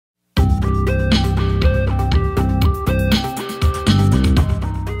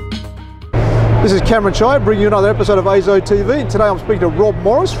This is Cameron Chai bringing you another episode of AZO TV, and today I'm speaking to Rob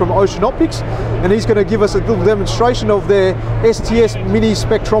Morris from Ocean Optics, and he's going to give us a little demonstration of their STS Mini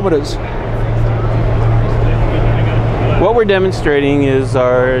Spectrometers. What we're demonstrating is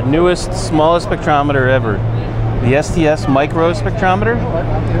our newest, smallest spectrometer ever, the STS Microspectrometer,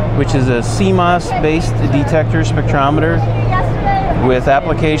 which is a CMOS-based detector spectrometer with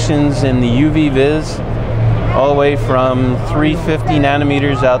applications in the UV vis, all the way from 350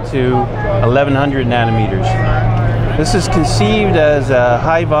 nanometers out to 1100 nanometers. This is conceived as a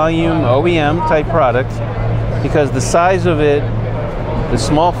high volume OEM type product because the size of it, the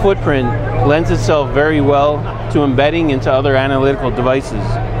small footprint, lends itself very well to embedding into other analytical devices.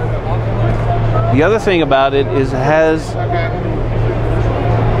 The other thing about it is it has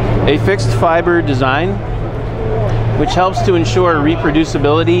a fixed fiber design, which helps to ensure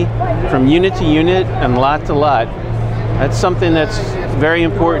reproducibility from unit to unit and lot to lot. That's something that's very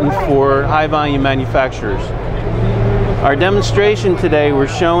important for high volume manufacturers. Our demonstration today, we're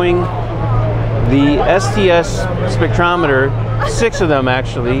showing the STS spectrometer, 6 of them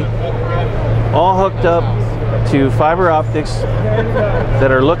actually, all hooked up to fiber optics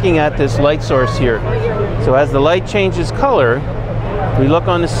that are looking at this light source here. So as the light changes color, we look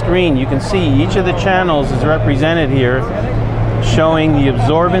on the screen, you can see each of the channels is represented here, showing the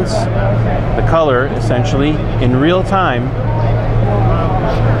absorbance, the color essentially, in real time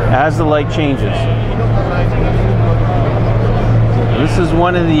as the light changes. This is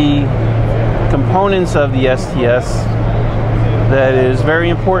one of the components of the STS that is very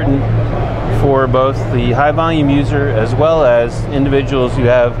important for both the high volume user as well as individuals who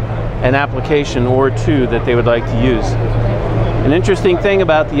have an application or two that they would like to use. An interesting thing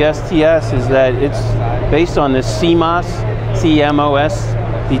about the STS is that it's based on this CMOS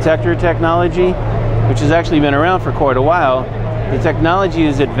detector technology, which has actually been around for quite a while. The technology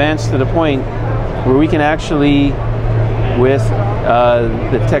is advanced to the point where we can actually, with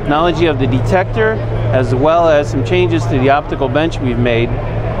the technology of the detector as well as some changes to the optical bench we've made,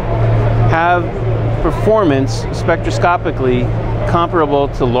 have performance spectroscopically comparable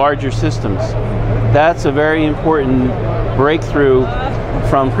to larger systems. That's a very important breakthrough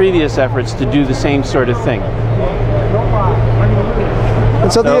from previous efforts to do the same sort of thing.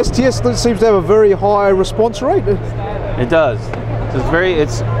 And so the STS seems to have a very high response rate. It does.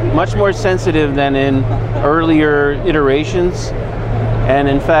 It's much more sensitive than in earlier iterations, and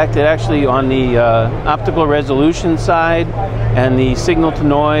in fact it actually, on the optical resolution side and the signal to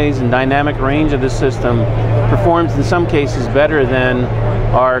noise and dynamic range of the system, performs in some cases better than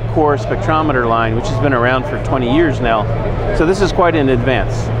our core spectrometer line, which has been around for 20 years now. So this is quite an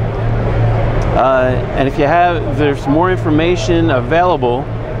advance. And if there's more information available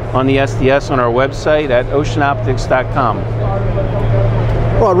on the STS on our website at oceanoptics.com.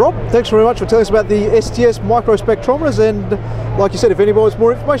 Right, Rob, thanks very much for telling us about the STS Microspectrometers, and like you said, if anybody wants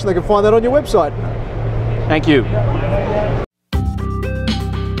more information, they can find that on your website. Thank you.